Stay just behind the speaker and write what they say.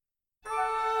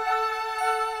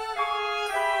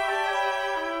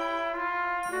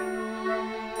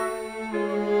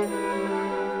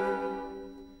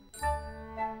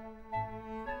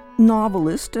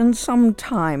novelist and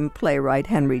sometime playwright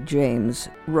Henry James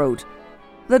wrote,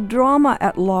 "The drama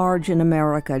at large in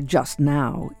America just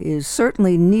now is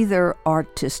certainly neither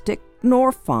artistic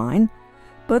nor fine,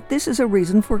 but this is a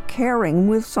reason for caring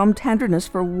with some tenderness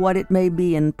for what it may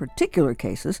be in particular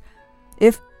cases.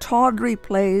 If tawdry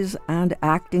plays and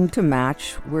acting to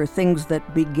match were things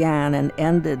that began and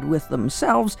ended with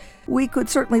themselves, we could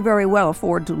certainly very well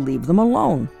afford to leave them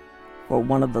alone. For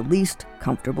one of the least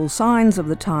comfortable signs of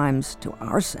the times, to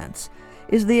our sense,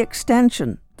 is the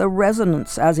extension, the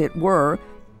resonance, as it were,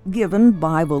 given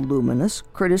by voluminous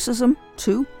criticism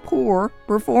to poor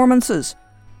performances.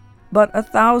 But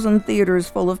 1,000 theaters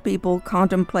full of people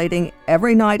contemplating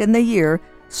every night in the year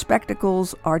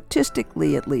spectacles,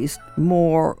 artistically at least,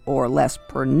 more or less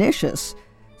pernicious,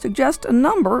 suggest a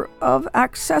number of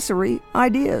accessory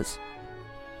ideas."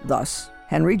 Thus,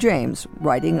 Henry James,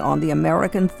 writing on the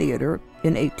American theater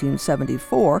in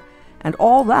 1874, and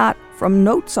all that from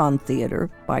Notes on Theater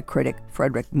by critic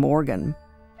Frederick Morgan.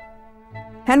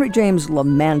 Henry James'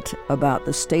 lament about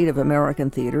the state of American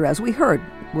theater, as we heard,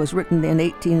 was written in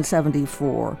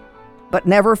 1874. But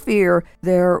never fear,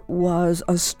 there was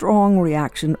a strong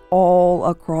reaction all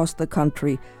across the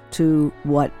country to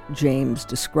what James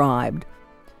described.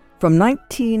 From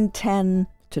 1910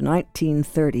 to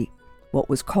 1930, what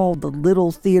was called the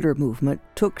Little Theater movement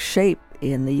took shape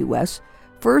in the U.S.,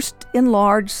 first in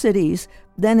large cities,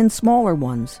 then in smaller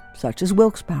ones, such as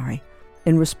Wilkes-Barre,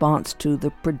 in response to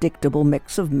the predictable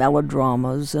mix of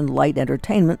melodramas and light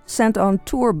entertainment sent on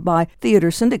tour by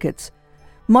theater syndicates.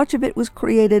 Much of it was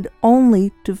created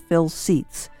only to fill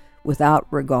seats, without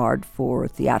regard for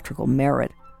theatrical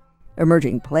merit.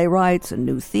 Emerging playwrights and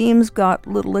new themes got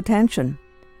little attention.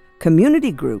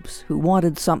 Community groups who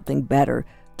wanted something better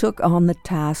took on the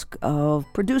task of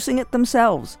producing it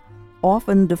themselves,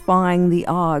 often defying the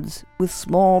odds with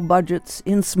small budgets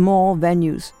in small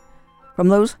venues. From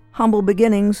those humble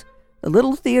beginnings, the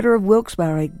Little Theater of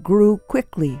Wilkes-Barre grew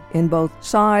quickly in both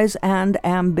size and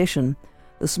ambition.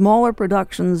 The smaller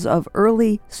productions of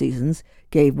early seasons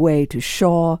gave way to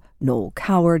Shaw, Noel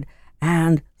Coward,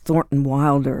 and Thornton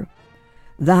Wilder.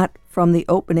 That from the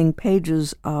opening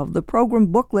pages of the program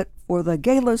booklet for the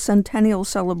Gala Centennial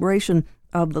Celebration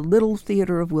of the Little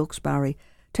Theater of Wilkes-Barre,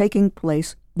 taking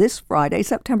place this Friday,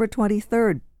 September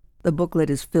 23rd. The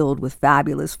booklet is filled with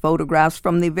fabulous photographs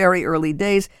from the very early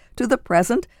days to the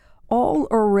present, all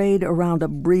arrayed around a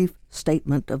brief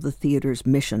statement of the theater's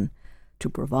mission: to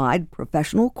provide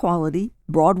professional quality,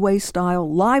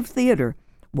 Broadway-style live theater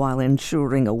while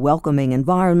ensuring a welcoming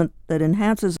environment that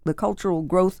enhances the cultural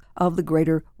growth of the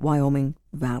greater Wyoming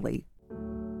Valley.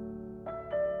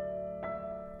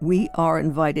 We are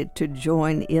invited to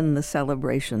join in the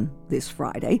celebration this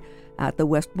Friday at the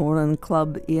Westmoreland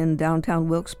Club in downtown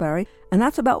Wilkes-Barre, and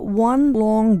that's about one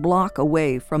long block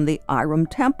away from the Iram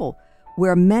Temple,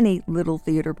 where many Little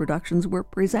Theater productions were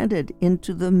presented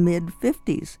into the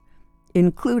mid-50s.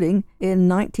 Including, in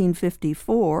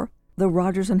 1954, the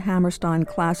Rodgers and Hammerstein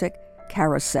classic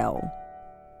Carousel.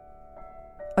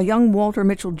 A young Walter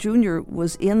Mitchell Jr.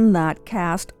 was in that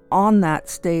cast on that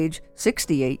stage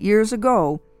 68 years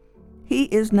ago. He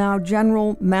is now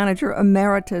General Manager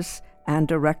Emeritus and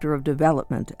Director of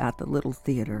Development at the Little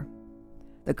Theater.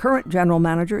 The current General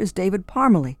Manager is David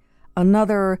Parmalee,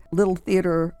 another Little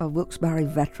Theater of Wilkes-Barre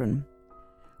veteran.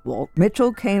 Walt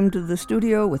Mitchell came to the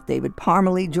studio with David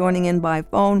Parmalee joining in by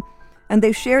phone, and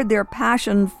they shared their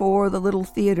passion for the Little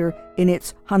Theater in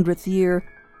its 100th year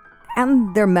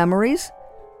and their memories.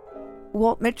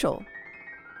 Walt Mitchell.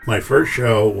 My first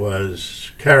show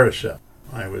was Carousel.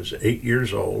 I was 8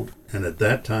 years old, and at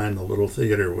that time the Little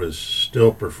Theater was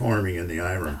still performing in the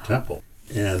Iram Temple.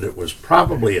 And it was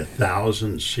probably a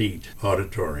 1,000-seat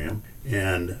auditorium,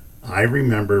 and I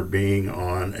remember being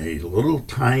on a little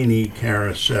tiny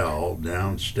carousel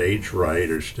down stage right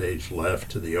or stage left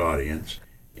to the audience.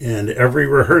 And every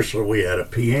rehearsal we had a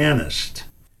pianist.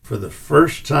 For the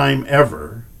first time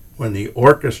ever, when the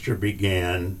orchestra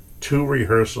began 2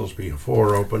 rehearsals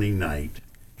before opening night,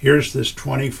 here's this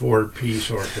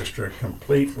 24-piece orchestra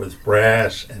complete with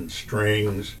brass and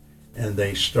strings, and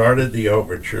they started the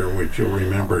overture, which you'll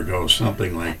remember goes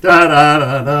something like da da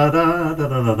da da da da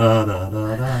da da da da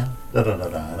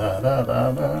da da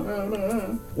da da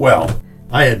da. Well,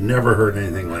 I had never heard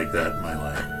anything like that in my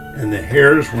life, and the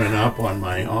hairs went up on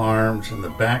my arms and the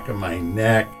back of my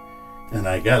neck, and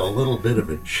I got a little bit of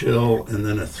a chill and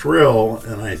then a thrill,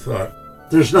 and I thought,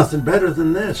 there's nothing better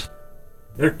than this.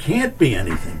 There can't be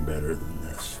anything better than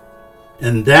this.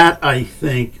 And that, I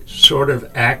think, sort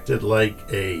of acted like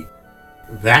a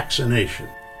vaccination.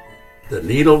 The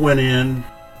needle went in.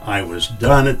 I was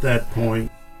done at that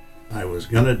point. I was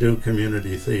going to do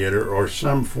community theater or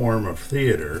some form of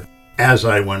theater as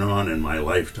I went on in my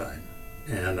lifetime.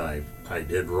 And I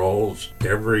did roles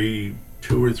every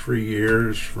 2 or 3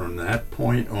 years from that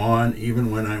point on.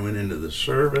 Even when I went into the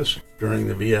service during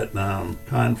the Vietnam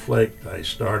conflict, I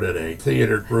started a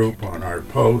theater group on our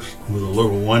post with a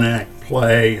little one-act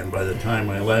play, and by the time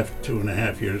I left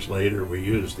 2.5 years later, we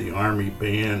used the Army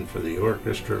band for the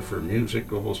orchestra for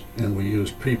musicals, and we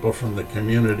used people from the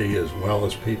community as well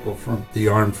as people from the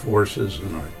armed forces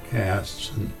in our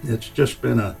casts. And it's just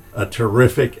been a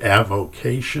terrific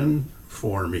avocation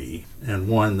for me, and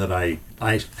one that I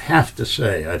have to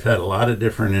say, I've had a lot of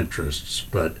different interests,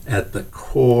 but at the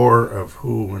core of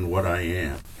who and what I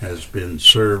am has been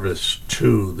service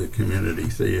to the community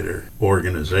theater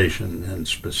organization, and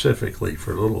specifically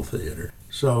for Little Theater.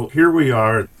 So here we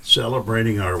are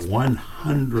celebrating our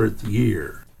 100th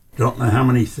year. Don't know how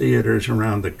many theaters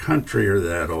around the country are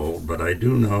that old, but I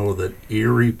do know that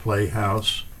Erie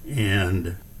Playhouse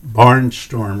and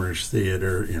Barnstormers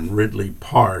Theater in Ridley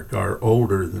Park are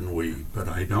older than we, but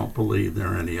I don't believe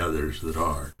there are any others that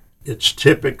are. It's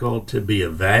typical to be a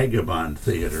vagabond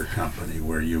theater company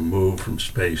where you move from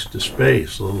space to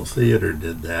space. Little Theater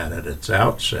did that at its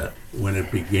outset when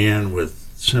it began with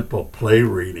simple play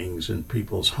readings in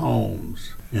people's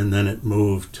homes, and then it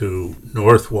moved to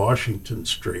North Washington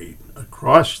Street,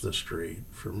 across the street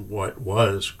from what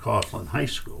was Coughlin High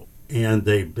School. And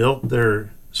they built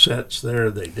their sets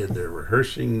there, they did their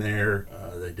rehearsing there,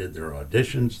 they did their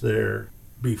auditions there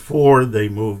before they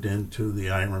moved into the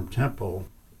Iram Temple,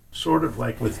 sort of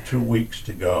like with 2 weeks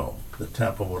to go. The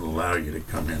temple would allow you to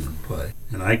come in and play.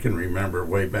 And I can remember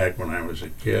way back when I was a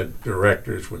kid,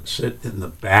 directors would sit in the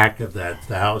back of that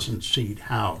 1,000-seat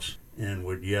house and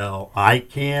would yell, "I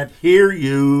can't hear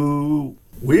you."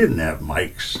 We didn't have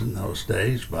mics in those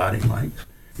days, body mics.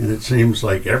 And it seems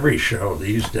like every show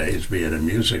these days, be it a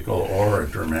musical or a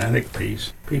dramatic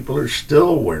piece, people are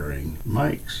still wearing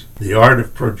mics. The art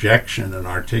of projection and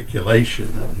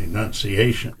articulation and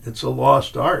enunciation, it's a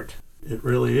lost art. It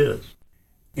really is.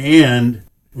 And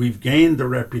we've gained the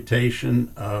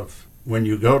reputation of when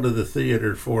you go to the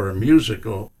theater for a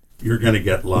musical, you're going to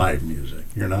get live music.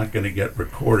 You're not going to get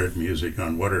recorded music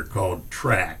on what are called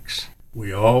tracks.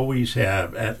 We always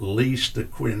have at least a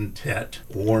quintet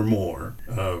or more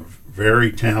of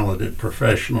very talented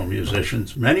professional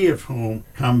musicians, many of whom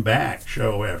come back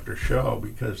show after show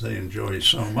because they enjoy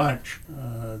so much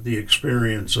the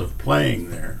experience of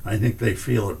playing there. I think they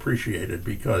feel appreciated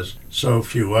because so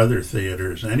few other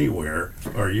theaters anywhere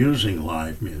are using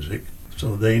live music,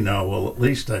 so they know, well, at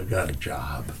least I've got a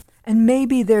job. And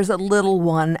maybe there's a little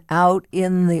one out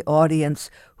in the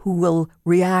audience who will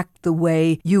react the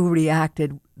way you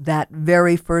reacted that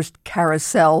very first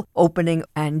Carousel opening,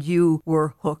 and you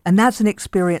were hooked. And that's an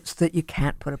experience that you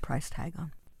can't put a price tag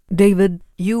on. David,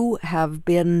 you have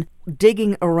been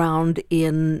digging around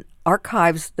in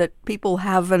archives that people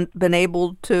haven't been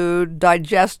able to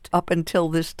digest up until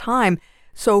this time.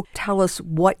 So tell us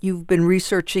what you've been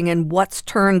researching and what's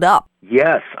turned up.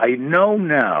 Yes, I know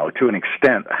now to an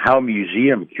extent how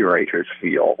museum curators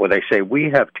feel when they say we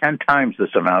have 10 times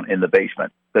this amount in the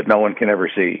basement that no one can ever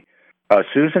see.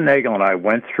 Susan Nagel and I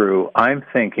went through, I'm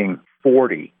thinking,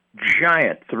 40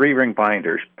 giant 3-ring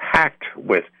binders packed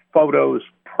with photos,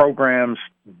 programs,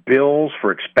 bills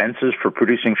for expenses for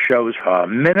producing shows,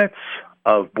 minutes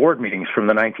of board meetings from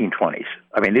the 1920s.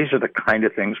 I mean, these are the kind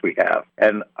of things we have.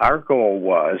 And our goal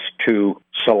was to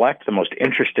select the most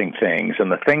interesting things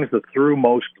and the things that threw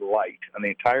most light on the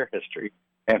entire history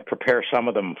and prepare some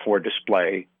of them for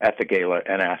display at the gala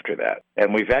and after that.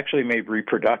 And we've actually made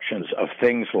reproductions of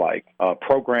things like a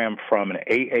program from an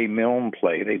A.A. Milne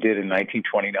play they did in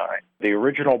 1929, the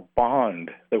original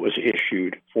bond that was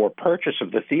issued for purchase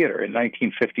of the theater in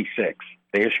 1956.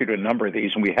 They issued a number of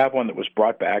these, and we have one that was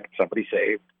brought back, somebody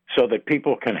saved, so that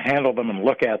people can handle them and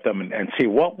look at them and see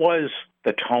what was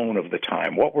the tone of the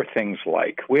time. What were things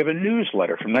like? We have a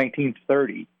newsletter from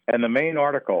 1930, and the main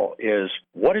article is,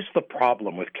 what is the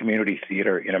problem with community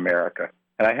theater in America?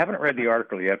 And I haven't read the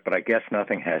article yet, but I guess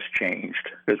nothing has changed,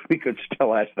 because we could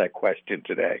still ask that question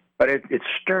today. But it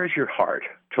stirs your heart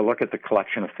to look at the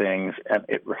collection of things, and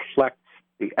it reflects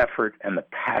the effort and the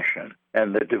passion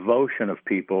and the devotion of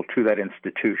people to that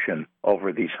institution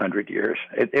over these 100 years.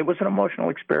 It was an emotional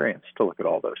experience to look at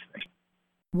all those things.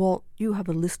 Walt, you have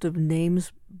a list of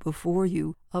names before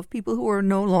you of people who are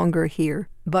no longer here,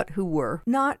 but who were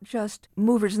not just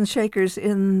movers and shakers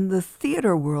in the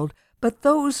theater world, but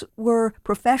those were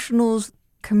professionals,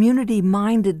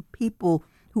 community-minded people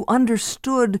who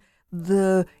understood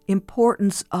the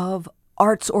importance of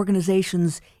arts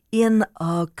organizations in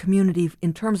a community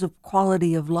in terms of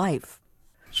quality of life.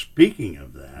 Speaking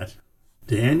of that,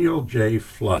 Daniel J.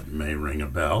 Flood may ring a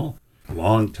bell,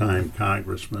 longtime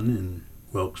congressman in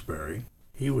Wilkes-Barre.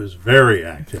 He was very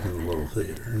active in the Little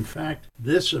Theater. In fact,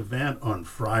 this event on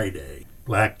Friday,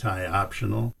 black tie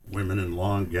optional, women in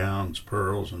long gowns,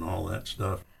 pearls, and all that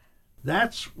stuff,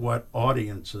 that's what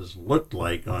audiences looked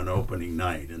like on opening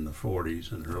night in the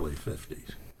 40s and early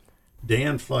 50s.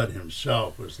 Dan Flood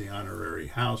himself was the honorary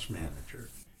house manager,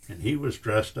 and he was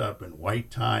dressed up in white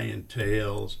tie and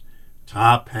tails,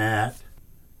 top hat,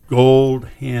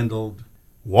 gold-handled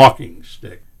walking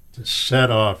stick to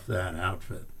set off that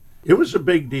outfit. It was a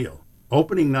big deal.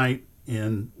 Opening night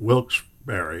in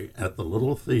Wilkes-Barre at the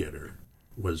Little Theater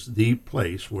was the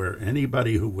place where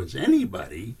anybody who was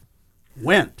anybody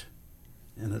went.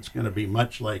 And it's going to be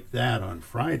much like that on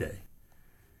Friday.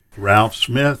 Ralph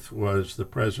Smith was the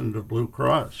president of Blue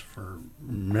Cross for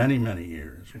many, many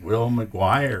years. Will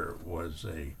McGuire was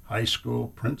a high school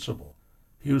principal.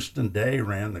 Houston Day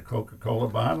ran the Coca-Cola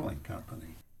bottling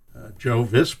company. Joe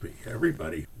Visby,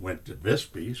 everybody went to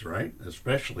Visby's, right?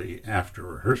 Especially after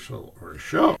rehearsal or a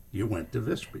show, you went to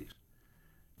Visby's.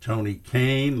 Tony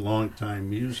Kane, longtime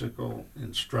musical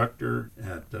instructor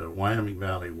at Wyoming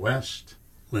Valley West.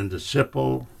 Linda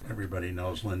Sipple, everybody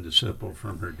knows Linda Sipple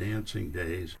from her dancing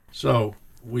days. So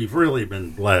we've really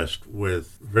been blessed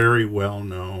with very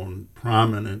well-known,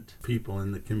 prominent people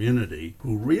in the community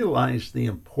who realize the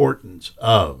importance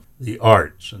of the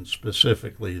arts, and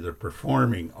specifically the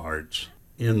performing arts,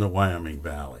 in the Wyoming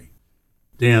Valley.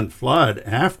 Dan Flood,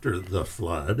 after the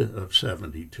flood of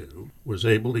 72, was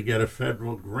able to get a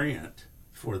federal grant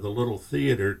for the Little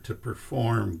Theater to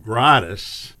perform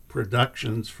gratis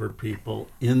productions for people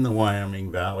in the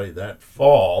Wyoming Valley that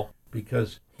fall,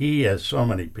 because he, as so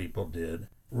many people did,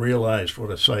 realized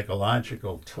what a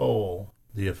psychological toll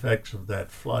the effects of that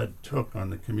flood took on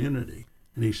the community.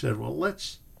 And he said, well,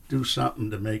 let's do something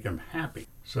to make them happy.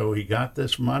 So he got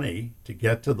this money to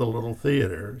get to the Little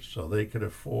Theater so they could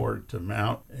afford to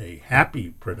mount a happy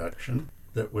production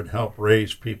that would help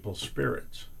raise people's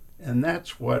spirits. And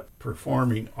that's what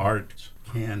performing arts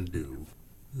can do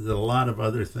that a lot of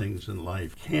other things in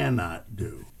life cannot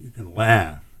do. You can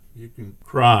laugh, you can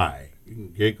cry, you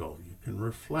can giggle, you can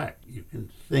reflect, you can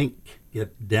think,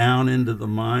 get down into the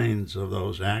minds of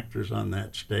those actors on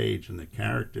that stage and the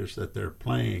characters that they're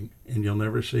playing, and you'll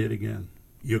never see it again.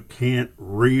 You can't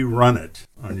rerun it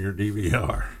on your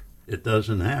DVR. It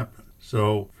doesn't happen.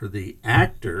 So for the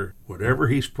actor, whatever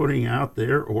he's putting out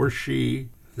there, or she,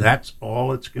 that's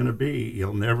all it's going to be.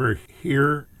 You'll never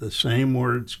hear the same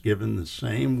words given the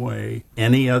same way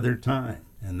any other time.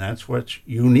 And that's what's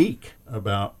unique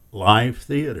about live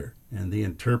theater and the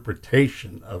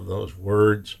interpretation of those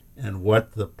words and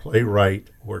what the playwright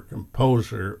or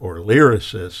composer or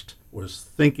lyricist was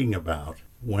thinking about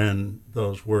when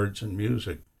those words and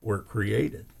music were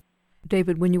created.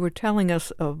 David, when you were telling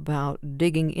us about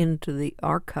digging into the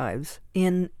archives,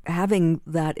 in having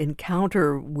that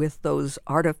encounter with those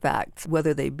artifacts,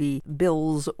 whether they be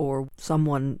bills or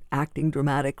someone acting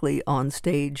dramatically on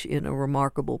stage in a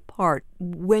remarkable part,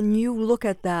 when you look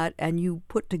at that and you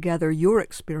put together your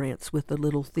experience with the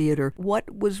Little Theater,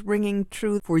 what was ringing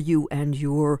true for you and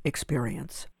your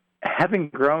experience? Having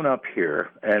grown up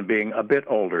here and being a bit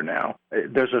older now,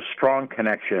 there's a strong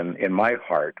connection in my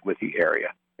heart with the area.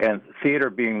 And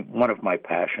theater being one of my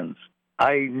passions,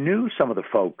 I knew some of the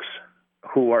folks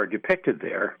who are depicted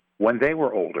there when they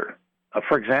were older.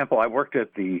 For example, I worked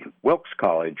at the Wilkes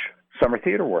College summer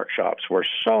theater workshops where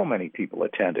so many people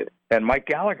attended. And Mike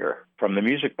Gallagher from the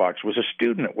Music Box was a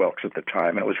student at Wilkes at the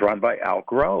time, and it was run by Al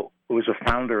Groh, who was a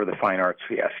founder of the Fine Arts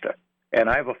Fiesta. And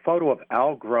I have a photo of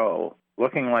Al Groh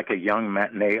looking like a young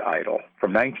matinee idol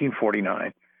from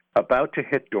 1949, about to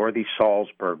hit Dorothy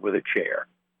Salzberg with a chair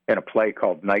in a play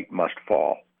called Night Must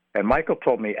Fall. And Michael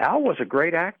told me Al was a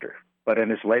great actor, but in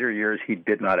his later years, he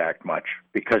did not act much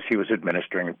because he was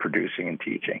administering and producing and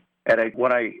teaching. And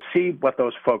when I see what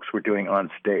those folks were doing on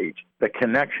stage, the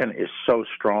connection is so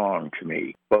strong to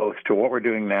me, both to what we're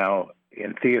doing now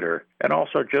in theater and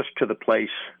also just to the place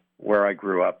where I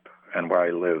grew up and where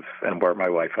I live and where my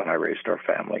wife and I raised our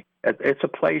family. It's a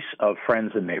place of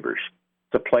friends and neighbors.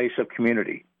 It's a place of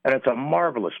community, and it's a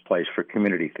marvelous place for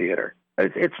community theater.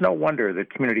 It's no wonder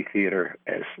that community theater,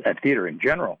 and theater in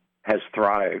general, has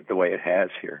thrived the way it has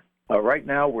here. Right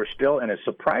now, we're still in a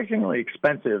surprisingly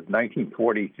expensive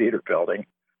 1940 theater building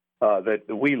that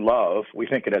we love. We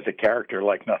think it has a character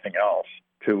like nothing else.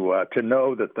 To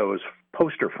know that those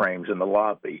poster frames in the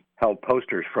lobby held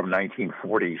posters from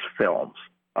 1940s films.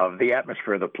 The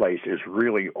atmosphere of the place is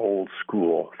really old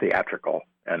school theatrical.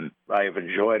 And I have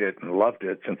enjoyed it and loved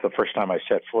it since the first time I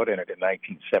set foot in it in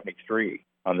 1973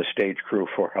 on the stage crew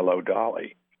for Hello,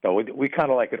 Dolly. So we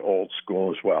kind of like it old school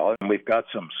as well. And we've got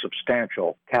some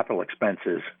substantial capital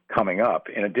expenses coming up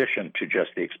in addition to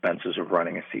just the expenses of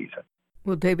running a season.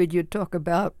 Well, David, you talk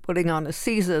about putting on a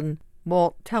season.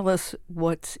 Walt, tell us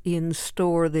what's in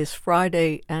store this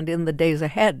Friday and in the days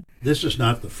ahead. This is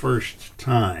not the first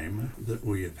time that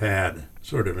we have had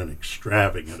sort of an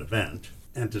extravagant event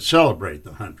and to celebrate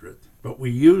the 100th. But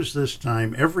we use this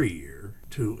time every year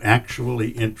to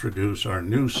actually introduce our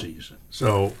new season.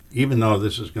 So even though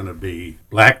this is going to be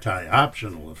black tie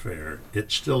optional affair,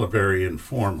 it's still a very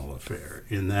informal affair.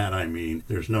 In that, I mean,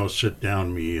 there's no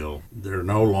sit-down meal, there are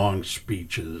no long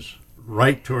speeches.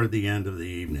 Right toward the end of the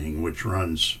evening, which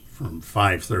runs from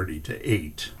 5:30 to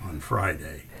 8 on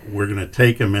Friday, we're going to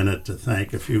take a minute to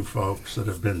thank a few folks that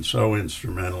have been so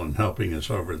instrumental in helping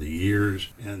us over the years,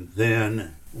 and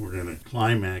then we're going to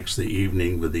climax the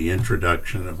evening with the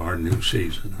introduction of our new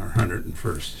season, our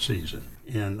 101st season.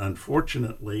 And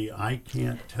unfortunately, I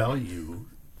can't tell you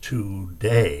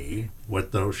today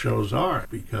what those shows are,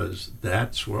 because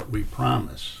that's what we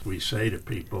promise. We say to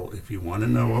people, if you want to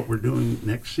know what we're doing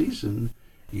next season,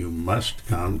 you must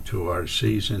come to our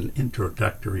season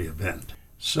introductory event.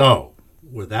 So,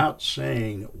 without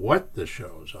saying what the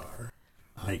shows are,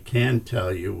 I can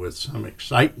tell you with some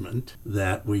excitement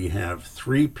that we have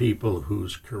 3 people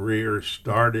whose career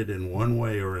started in one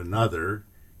way or another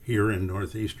here in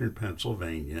northeastern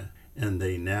Pennsylvania, and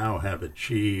they now have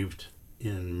achieved,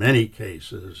 in many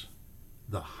cases,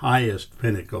 the highest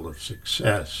pinnacle of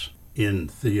success in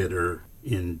theater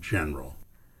in general.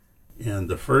 And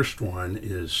the first one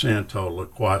is Santo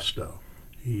Loquasto.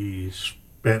 He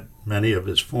spent many of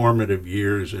his formative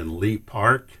years in Lee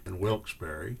Park and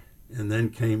Wilkes-Barre, and then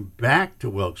came back to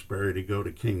Wilkes-Barre to go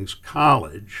to King's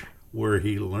College, where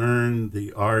he learned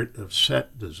the art of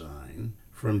set design.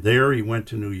 From there, he went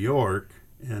to New York,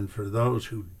 and for those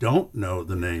who don't know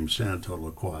the name Santo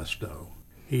Loquasto,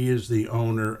 he is the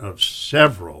owner of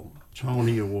several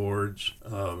Tony Awards,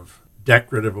 of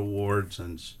decorative awards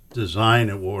and design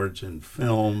awards in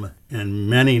film, and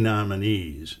many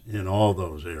nominees in all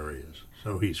those areas.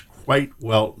 So he's quite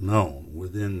well known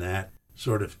within that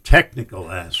sort of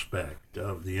technical aspect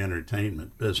of the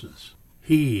entertainment business.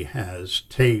 He has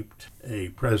taped a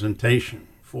presentation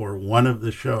for one of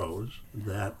the shows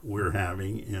that we're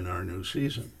having in our new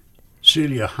season.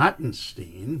 Celia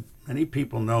Hottenstein, many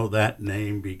people know that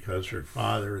name because her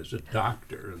father is a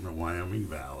doctor in the Wyoming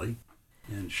Valley,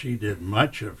 and she did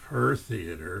much of her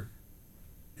theater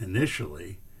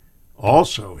initially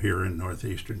also here in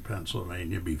northeastern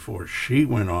Pennsylvania before she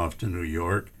went off to New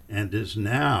York, and is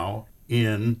now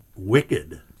in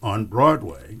Wicked on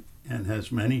Broadway, and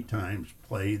has many times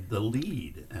played the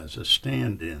lead as a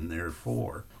stand-in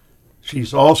therefore.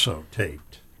 She's also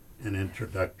taped an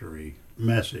introductory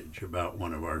message about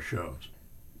one of our shows.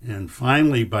 And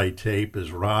finally by tape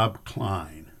is Rob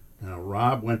Klein. Now,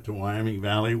 Rob went to Wyoming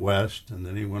Valley West, and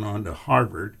then he went on to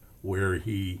Harvard, where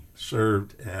he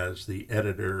served as the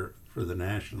editor for the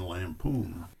National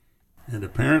Lampoon. And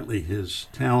apparently his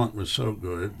talent was so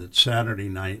good that Saturday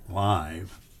Night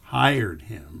Live hired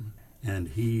him, and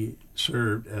he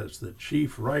served as the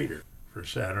chief writer for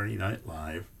Saturday Night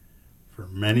Live for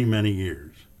many, many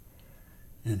years.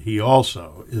 And he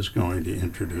also is going to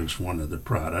introduce one of the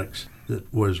products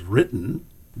that was written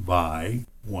by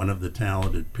one of the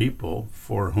talented people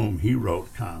for whom he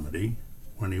wrote comedy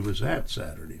when he was at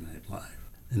Saturday Night Live.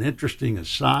 An interesting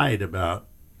aside about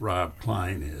Rob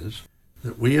Klein is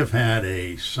that we have had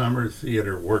a summer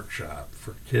theater workshop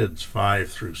for kids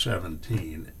 5 through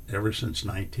 17 ever since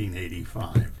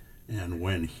 1985. And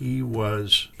when he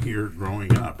was here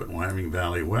growing up at Wyoming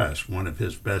Valley West, one of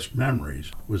his best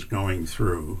memories was going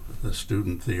through the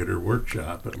student theater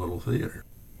workshop at Little Theater.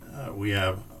 We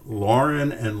have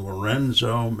Lauren and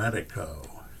Lorenzo Medico.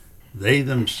 They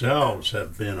themselves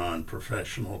have been on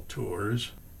professional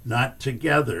tours, not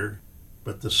together,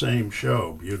 but the same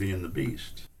show, Beauty and the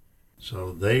Beast.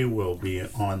 So they will be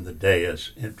on the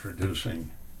dais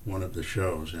introducing one of the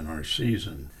shows in our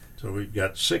season. So we've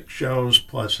got 6 shows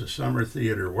plus a summer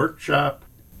theater workshop,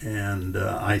 and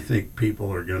I think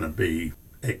people are going to be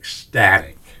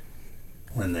ecstatic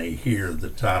when they hear the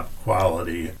top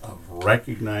quality of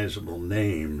recognizable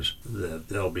names that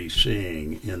they'll be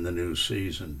seeing in the new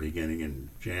season beginning in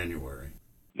January.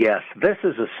 Yes, this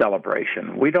is a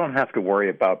celebration. We don't have to worry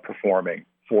about performing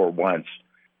for once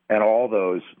and all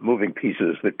those moving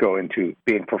pieces that go into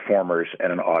being performers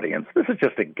and an audience. This is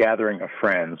just a gathering of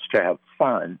friends to have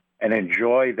fun and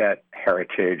enjoy that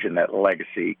heritage and that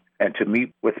legacy, and to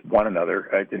meet with one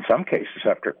another, in some cases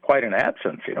after quite an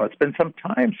absence. It's been some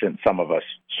time since some of us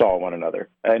saw one another,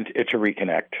 and to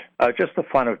reconnect. Just the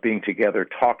fun of being together,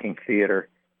 talking theater,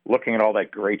 looking at all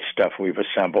that great stuff we've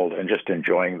assembled, and just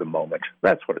enjoying the moment.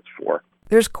 That's what it's for.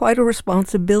 There's quite a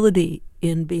responsibility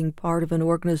in being part of an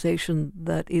organization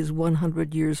that is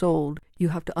 100 years old. You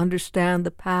have to understand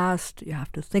the past, you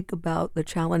have to think about the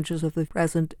challenges of the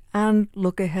present, and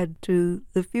look ahead to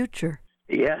the future.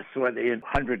 Yes, when the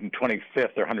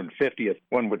 125th or 150th,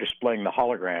 when we're displaying the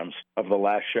holograms of the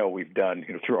last show we've done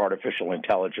through artificial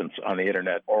intelligence on the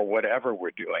internet or whatever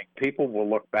we're doing, people will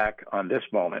look back on this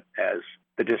moment as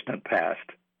the distant past.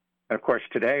 And of course,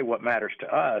 today, what matters to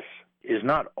us is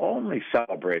not only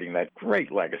celebrating that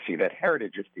great legacy, that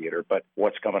heritage of theater, but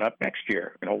what's coming up next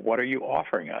year. What are you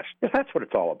offering us? Because that's what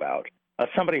it's all about.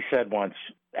 Somebody said once,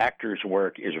 actors'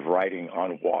 work is writing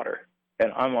on water.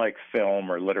 And unlike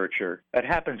film or literature, that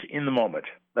happens in the moment,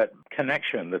 that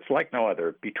connection that's like no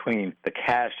other between the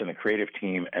cast and the creative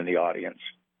team and the audience.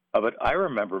 But I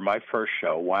remember my first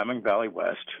show, Wyoming Valley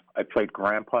West. I played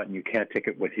Grandpa and You Can't Take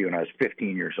It With You, and I was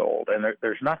 15 years old. And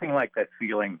there's nothing like that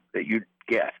feeling that you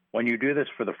get when you do this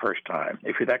for the first time.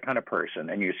 If you're that kind of person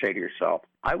and you say to yourself,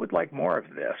 I would like more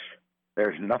of this.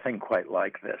 There's nothing quite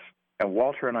like this. And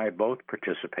Walter and I both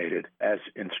participated as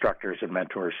instructors and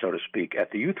mentors, so to speak,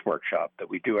 at the youth workshop that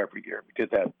we do every year. We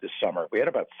did that this summer. We had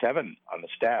about 7 on the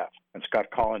staff, and Scott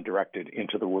Collin directed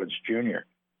Into the Woods Jr.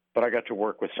 But I got to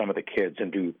work with some of the kids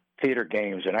and do theater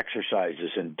games and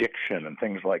exercises and diction and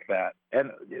things like that.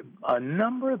 And a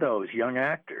number of those young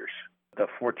actors, the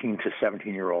 14 to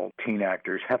 17-year-old teen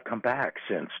actors, have come back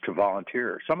since to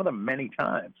volunteer, some of them many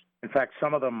times. In fact,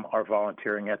 some of them are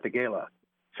volunteering at the gala.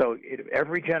 So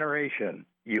every generation,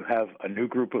 you have a new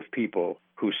group of people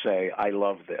who say, I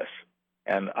love this,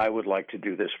 and I would like to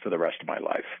do this for the rest of my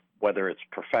life, whether it's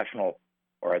professional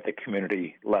or at the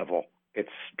community level. It's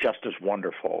just as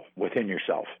wonderful within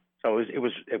yourself. So it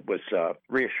was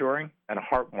reassuring and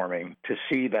heartwarming to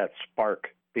see that spark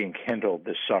being kindled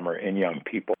this summer in young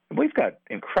people. We've got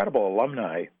incredible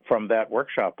alumni from that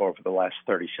workshop over the last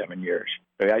 37 years.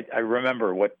 I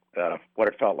remember what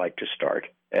it felt like to start.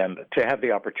 And to have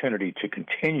the opportunity to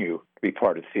continue to be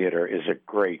part of theater is a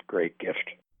great, great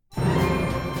gift.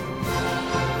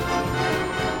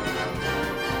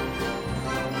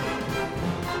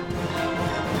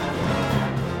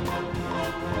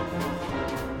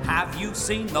 Have you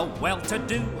seen the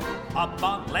well-to-do up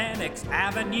on Lenox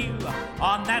Avenue,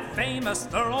 on that famous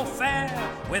thoroughfare,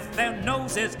 with their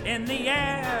noses in the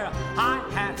air? High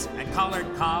hats and colored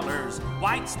collars,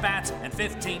 white spats and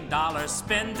 $15,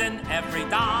 spending every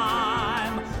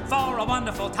dime for a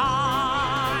wonderful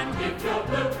time. If you're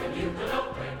blue and you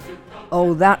know where to go.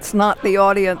 Oh, that's not the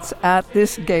audience at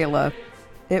this gala.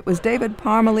 It was David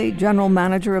Parmalee, General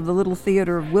Manager of the Little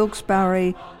Theater of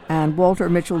Wilkes-Barre, and Walter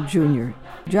Mitchell Jr.,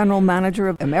 General Manager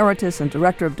of Emeritus and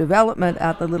Director of Development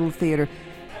at the Little Theater.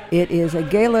 It is a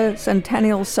gala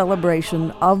centennial celebration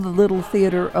of the Little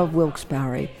Theater of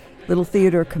Wilkes-Barre. Little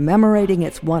Theater commemorating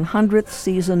its 100th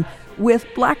season with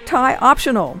black tie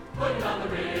optional.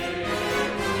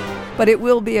 But it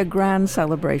will be a grand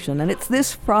celebration, and it's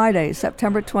this Friday,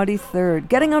 September 23rd,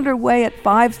 getting underway at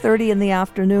 5:30 in the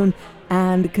afternoon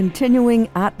and continuing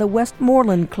at the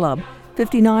Westmoreland Club,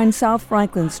 59 South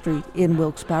Franklin Street in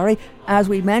Wilkes-Barre. As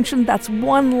we mentioned, that's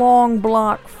one long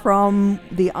block from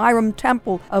the Iram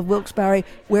Temple of Wilkes-Barre,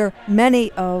 where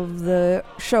many of the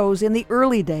shows in the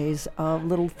early days of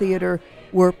Little Theater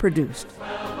were produced.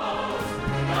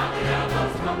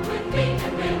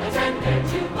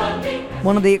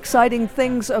 One of the exciting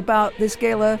things about this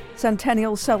gala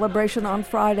centennial celebration on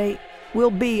Friday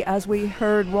will be, as we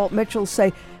heard Walt Mitchell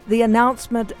say, the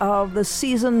announcement of the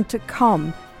season to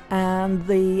come. And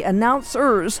the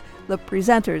announcers, the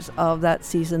presenters of that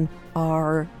season,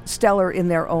 are stellar in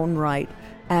their own right.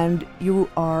 And you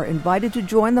are invited to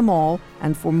join them all.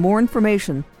 And for more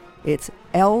information, it's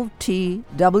ltwb.org,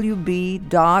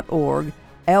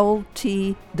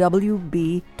 ltwb.org.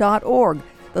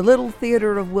 The Little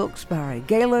Theater of Wilkes-Barre,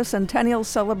 Gala Centennial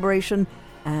Celebration,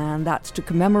 and that's to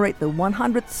commemorate the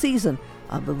 100th season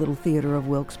of the Little Theater of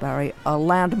Wilkes-Barre, a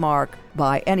landmark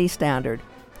by any standard.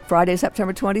 Friday,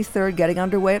 September 23rd, getting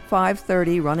underway at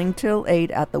 5:30, running till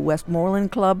 8 at the Westmoreland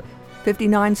Club,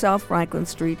 59 South Franklin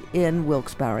Street in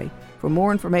Wilkes-Barre. For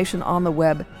more information on the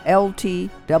web,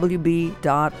 ltwb.org.